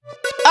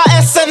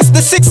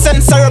For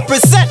Ssense I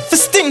represent for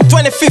Sting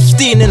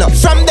 2015, you know.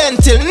 From then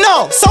till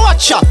now, so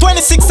watch out.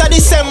 26th of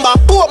December,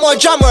 Portmore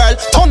Jam World,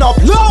 turn up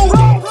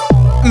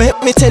loud. Make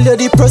me tell you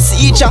the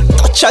procedure.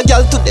 Touch a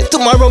girl today,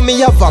 tomorrow me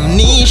have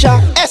amnesia.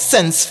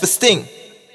 Ssense for Sting.